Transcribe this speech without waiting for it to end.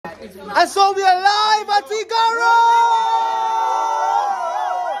And so we are live at Igaara!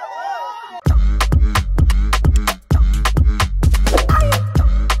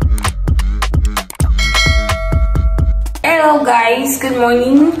 Hello guys, good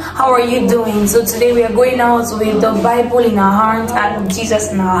morning. How are you doing? So today we are going out with the Bible in our heart and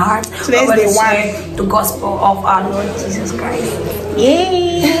Jesus in our heart. Today's we're going to day share the gospel of our Lord Jesus Christ.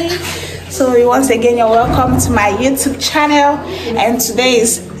 Yay! So once again, you're welcome to my YouTube channel, and today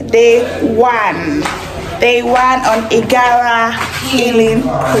is day one. Day one on Igaara Healing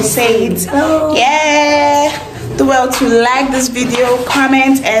Crusade. Yeah! Do well to like this video,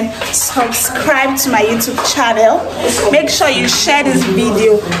 comment, and subscribe to my YouTube channel. Make sure you share this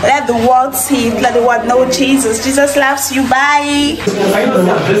video. Let the world see it. Let the world know Jesus. Jesus loves you. Bye.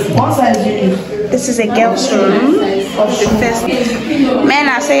 This is a girl's room. The first.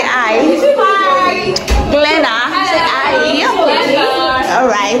 Mena, say I. Glenna, say I.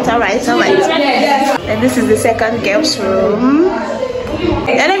 Alright. And this is the second girl's room.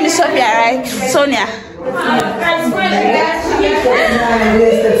 Your name is Sophia, right? Sonia.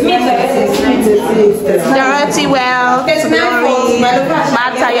 Dorothy, well, Glory,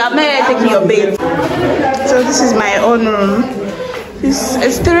 Martha, you are married taking your baby. So this is my own room.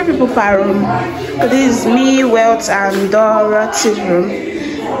 It's 3 people per room. So this is me, Wealth, and Dorothy's room.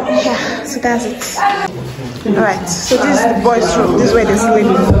 Yeah, so that's it. Alright, so this is the boys' room. This is where they sleep.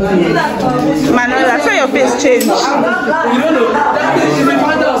 Manuel, I saw your face change.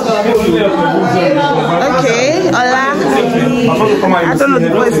 Okay, hola. I don't know the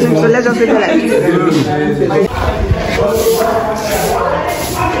boys' name, so let's just leave it like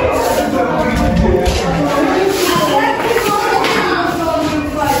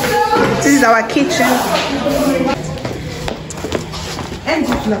this is our kitchen.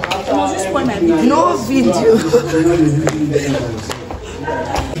 No video.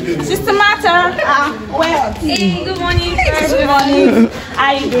 Sister Martha, well. Hey, good morning. Good morning.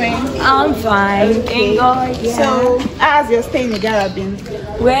 How are you doing? I'm fine. Thank God. Yeah. So, how's your stay in Igaara been?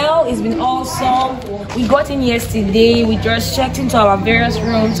 Well, it's been awesome. We got in yesterday. We just checked into our various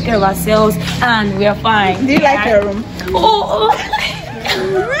rooms, took care of ourselves, and we are fine. Do you like your room? Oh.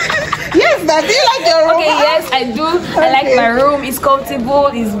 Yes, but do you like your room? Okay, yes, I do. Okay. I like my room. It's comfortable,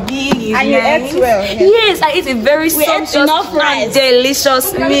 it's big, it's and you nice. ate well? Yes, I ate a very sumptuous and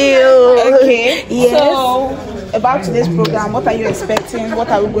delicious meal. Okay, yes. So, about today's program, what are you expecting? What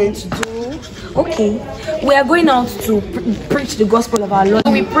are we going to do? Okay, we are going out to preach the gospel of our Lord.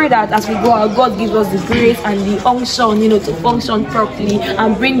 We pray that as we go out, God gives us the grace and the unction, to function properly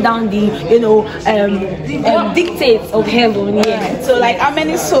and bring down the, dictates of heaven. Yeah. So, like, how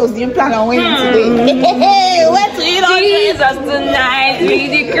many souls do you plan on winning today? Where to Jesus tonight, we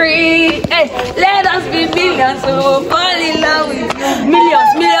decree. Hey, let us be millions, so fall in love with you.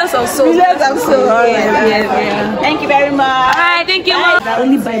 Millions of souls. Millions of souls. Yeah. Thank you very much. Alright, thank you.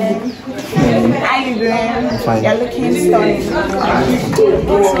 Only Bible. How you doing? Fine. You're looking stunning. So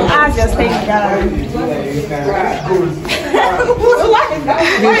how's your stay in Igaara?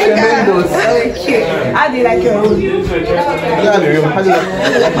 Very cute. How do you like your room? Yeah, the room. How do you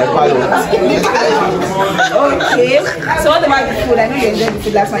like my parlor? Okay. So what about the food? I know you enjoyed the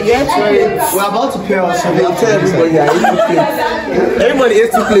food last night. You ate well. We're about to pair us. I'll tell everybody I ate 2 plates. Everybody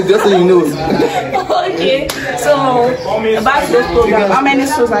ate 2 plates, just so you know. Okay. So about this program, how many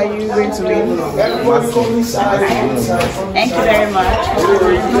souls are you going to win? Thank you very much.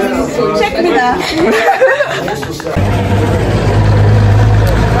 Check me now.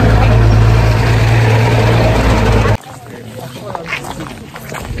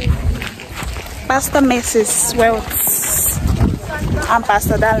 Pastor Mrs. Welts and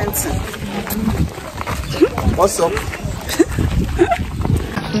Pastor Darlington. What's up?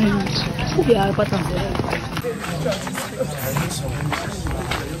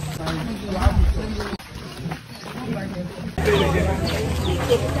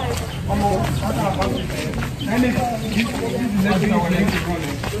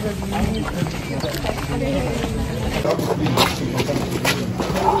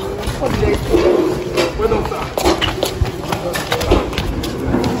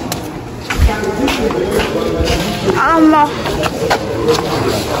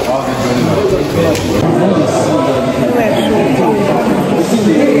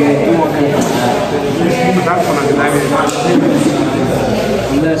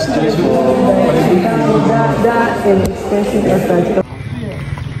 That and extensive effort.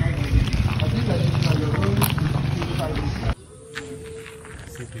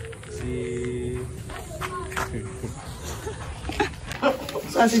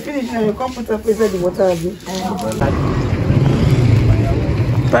 So as you finish, you come put up inside the water again.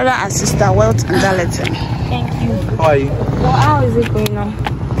 Brother and sister, wealth and darlington. Thank you. How are you? Well, how is it going now?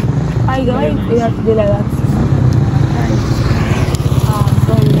 How you going? Why you have to do like that?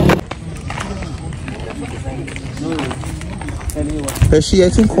 Is she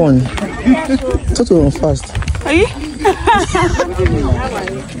eating corn? Total fast. Are you?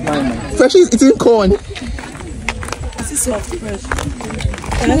 Fresh is eating corn. This is soft, fresh.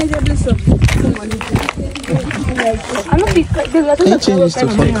 I'm not big. Can you change this to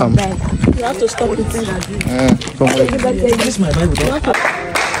front cam? You have to stop it. This is my Bible.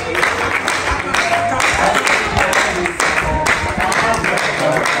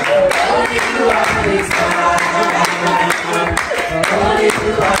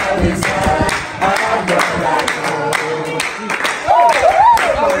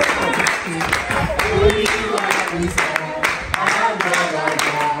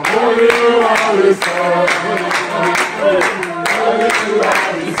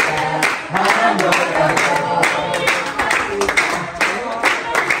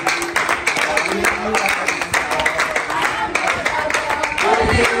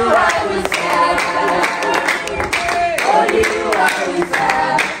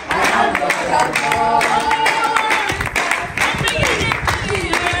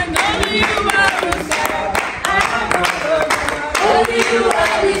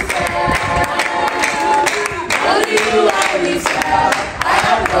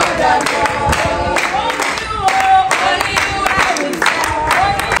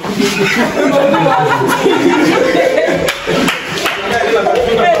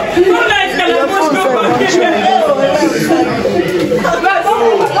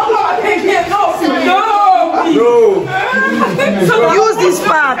 Use this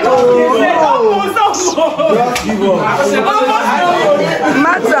part.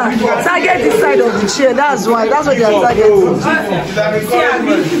 Matter, target the side of the chair. That's why. That's what they are targeting.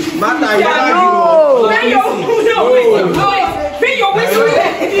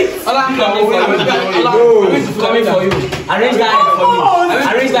 Coming for you. Arrange that egg for me.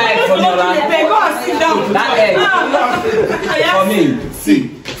 Arrange that egg for me, Ola. That egg. For me. See.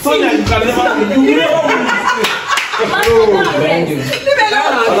 Sonia, you can never do Thank you.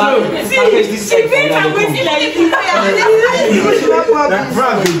 Package this egg for me.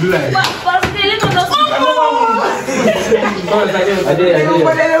 France will be like. I did.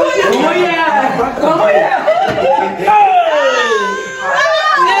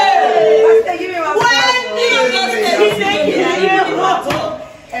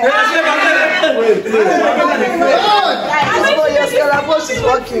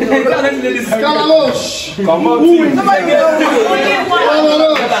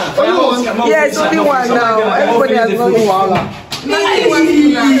 Yes, only one now. Everybody has not one.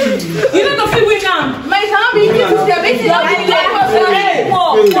 You don't know if we win now. My time being there, basically,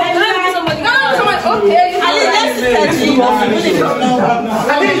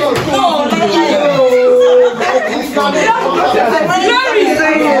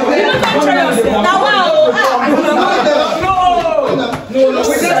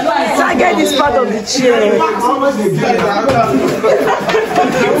 target this part of the chair.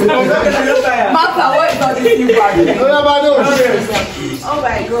 Oh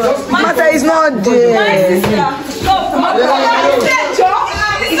my God. Mata is not there. No,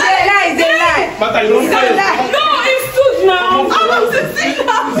 it's stood now.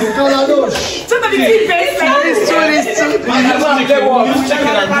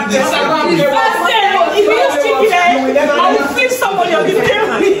 If you use chicken, I will flip somebody on the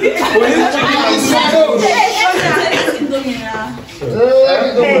table.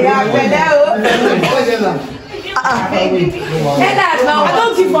 I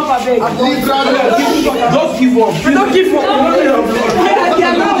don't give up, I beg. Don't give up. Don't give up.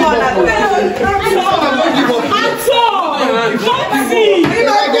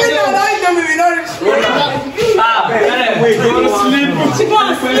 Wait, go to sleep. She go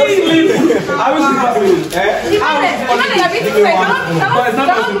and sleep. I will sleep.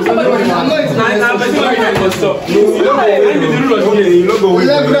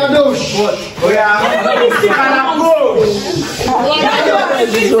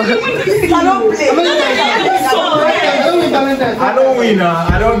 I don't win. I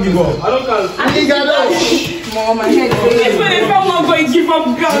don't give up. I don't call. Mom, my head. This one is not going to give up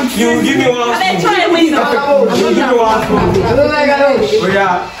guns. You give me one. Let's try and win. You give me one. I don't like it. Oh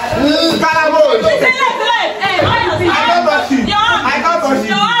yeah. Hey, I can't touch it. I can't touch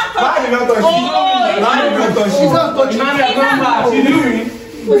it. Why did not touch it? Why did not touch it? She's not touching it. Come back. She knew me.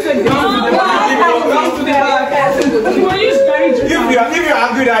 Come to the back. You want to use very you are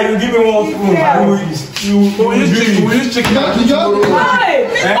angry that you give me one spoon, we use chicken. Almost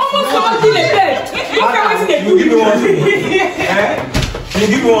something like that. You give me one spoon. You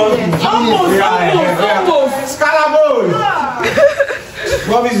give me one spoon. Almost. Scalabone.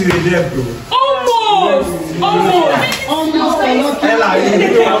 What is the death, bro? Almost. Ella, you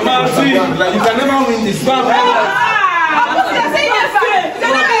give me one spoon. You can never win this.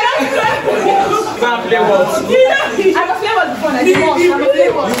 Go and play what?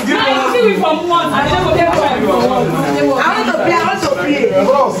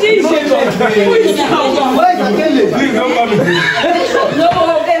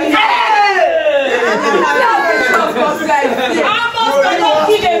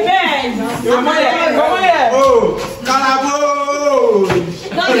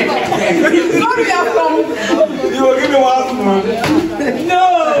 You will give me one spoon. No.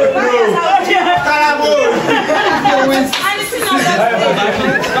 You give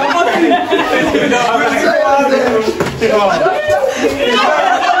me one. Get out of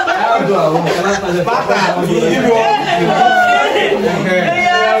here!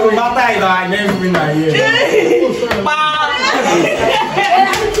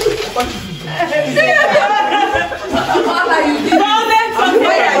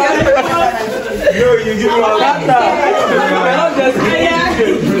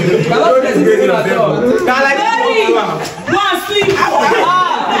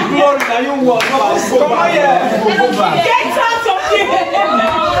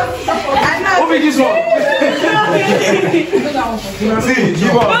 Who this one? See,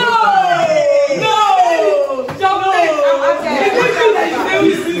 give up. No!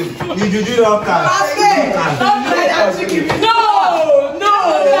 You do not count. No!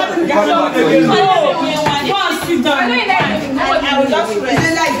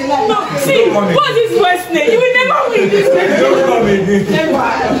 See, what's his worst name? You will never win this game. Don't come again.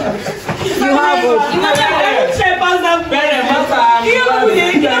 You have it.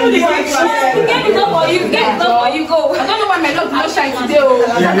 The game is not for you. The game is not for you. Go. I don't know why my luck is not shine today. I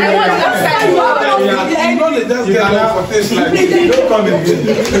want to shine. Don't come again.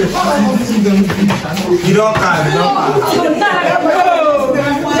 You don't count.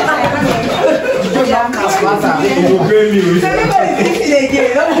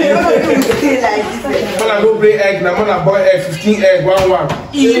 When I go play egg, I'm gonna buy egg, 15 egg,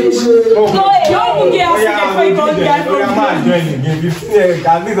 1-1. Each.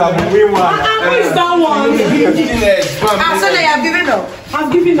 I've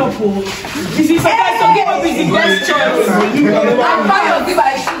given up. This is supposed to give up is the best choice. I'm buying of I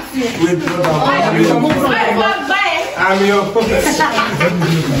I'm your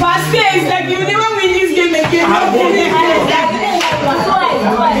Fast days, like you never win this game again.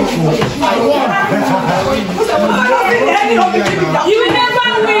 You will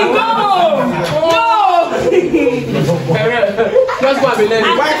never win. Go. Just go and be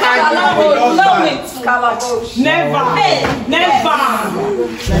learning. Never.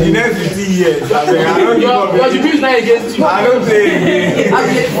 The next 50 years. I don't give up. Your degree is not against you. I don't say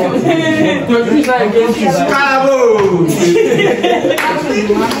again. Your degree is not against you. Scalabone.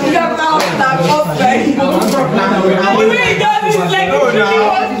 The way he does it is like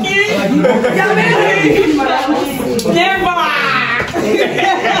never.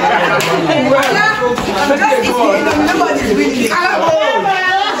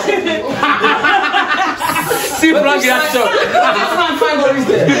 See Frank reaction.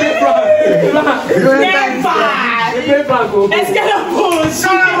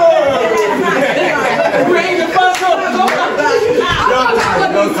 Bring the puzzle.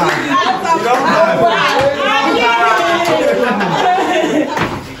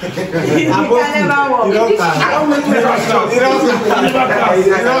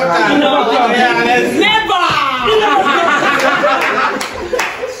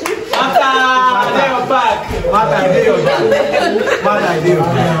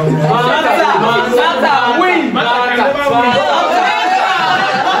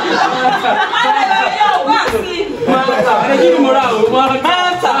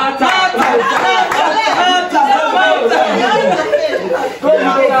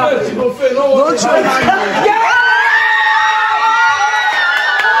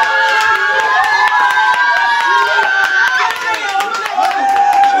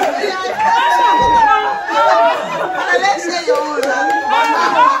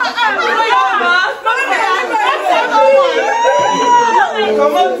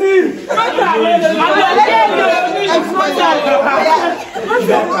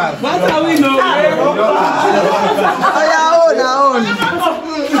 What are we know?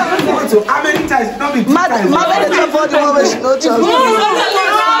 to. How many times? Not be 2 times. Mama, the top of the woman, she no chance.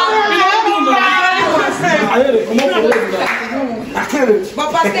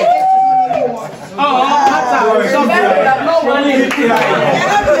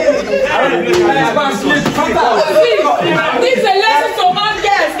 This is a lesson to man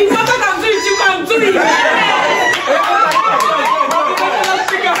girls. If Papa can do it, you can do it.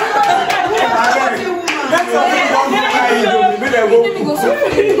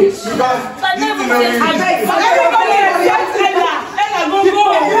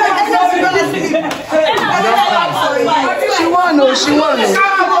 She won. You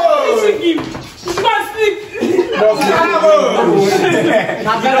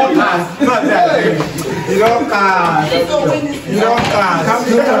don't cast.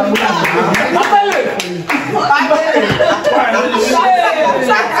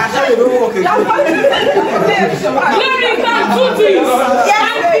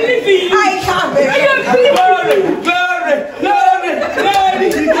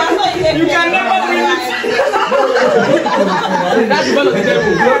 You can never win it. That's the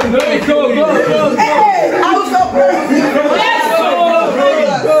devil. Go. I was so proud.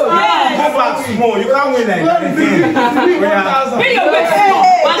 Go back small. You can't win like that. Bring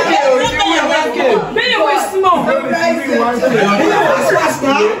your waist small.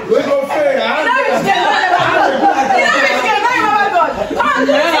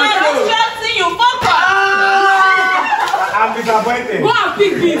 I'm disappointed. Go and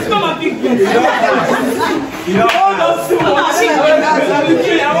pick beans. Come and pick beans. You don't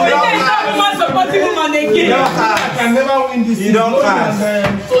I can never win this. You don't cast.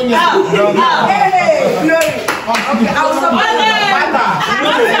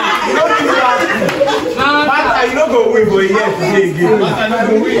 You don't go win for a year to play again.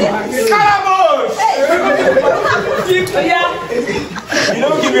 You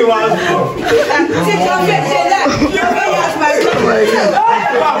don't give me one score.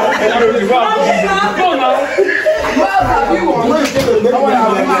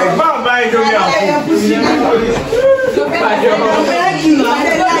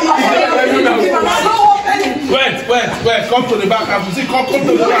 Wait, come to the back. I have to see, come to the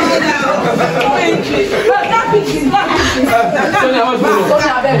back.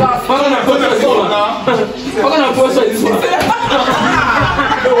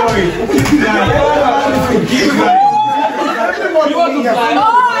 Don't worry. You want to fly?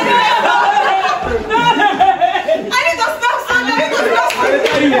 I need to stop something.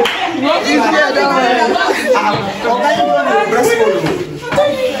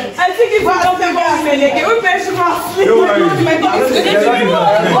 I think if we don't take off the leg, we may should not sleep. Don't worry.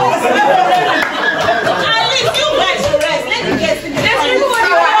 At least you guys should rest. Let me get to the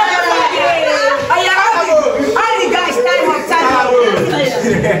All the guys, time up.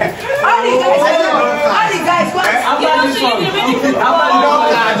 All the guys, what?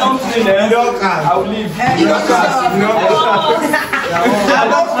 You don't cast. I will leave. You don't cast. I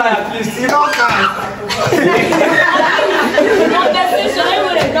don't fly at least. You don't cast.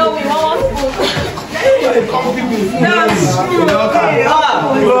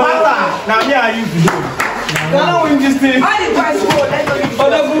 Now me are you to do. I don't win this thing. All the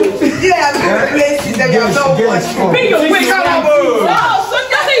guys, places that you have not watched. Bring your waist. No, so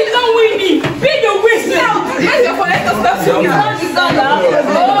just say you don't win it. Bring your waist. Let's go for let us stop. You don't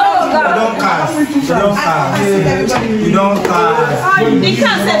cast. You don't cast. He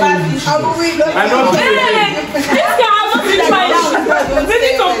can't say about this. I don't This guy has not been trying. We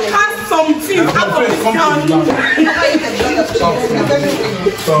need to cast something out of this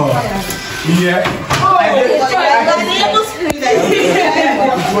town. Yeah.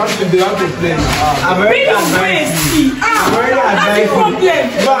 They want to play. I'm very advanced. I'm very advanced. Go and cook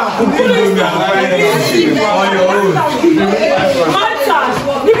it on your own. Martha,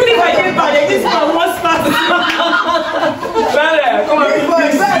 even if I get bad, this one was fast. Come on.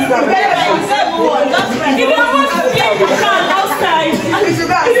 If you want to play, you can outside.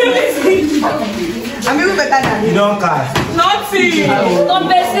 I'm even better than You don't cast. Nothing.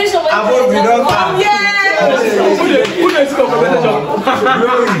 Compensation. I vote we don't cast. Who knows compensation?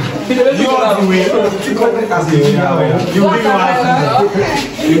 Glory. You want to win.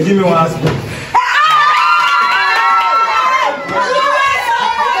 You give me one spoon.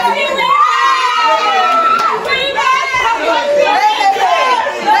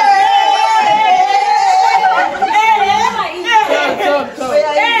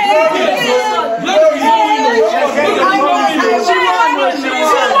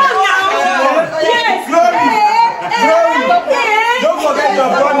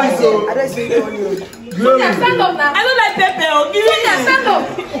 Stand up now. I don't like pepper. Give me that. Stand up.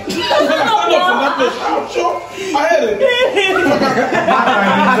 I heard it.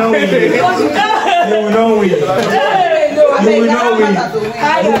 You will not win. You will not win.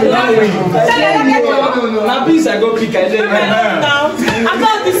 Now please I go pick I didn't Now, I'm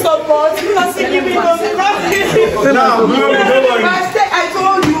not the support. Because you give me no. Now, don't worry. I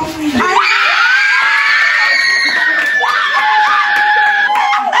told you.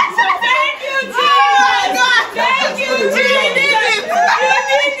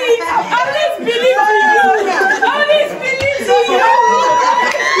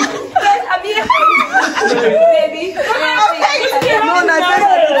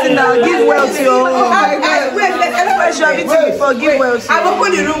 Now give well to your own. Wait, everybody should have eaten before. Give well to. I will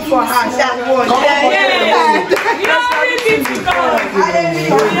open the room for her.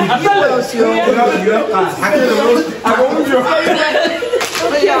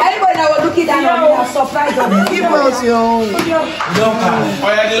 Anybody that was looking down on me, I'm surprised. Give well to your own.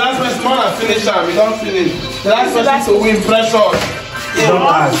 Oh yeah, the last person wanna finish up. We don't finish. The last person to win pressure. You don't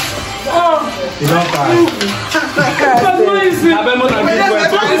pass. You don't pass.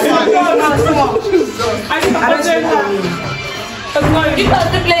 Don't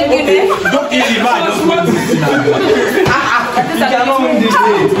kill the man, just win. You cannot win this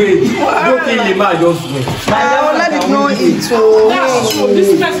way. Wait. Don't kill the man, just win. I'll let it know it. That's true. This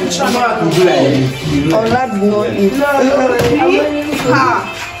person trying I'll let it know it.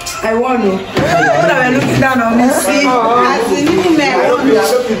 I want to. When I was looking down on me, see, I see new men. Not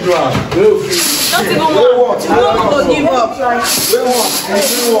even one. Tomorrow give up.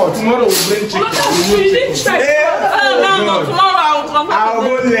 Tomorrow we'll bring chicken. You didn't try. No, tomorrow I will come back. I'll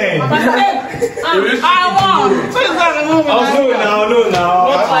go there. I want. No.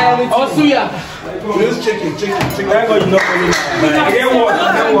 Also yeah. Just chicken. Thank God you not only again what?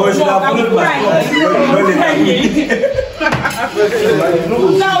 You should have followed my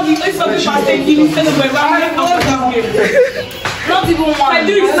Now the place of the party instead of not even one. I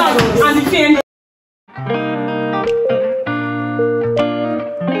do it now and the thing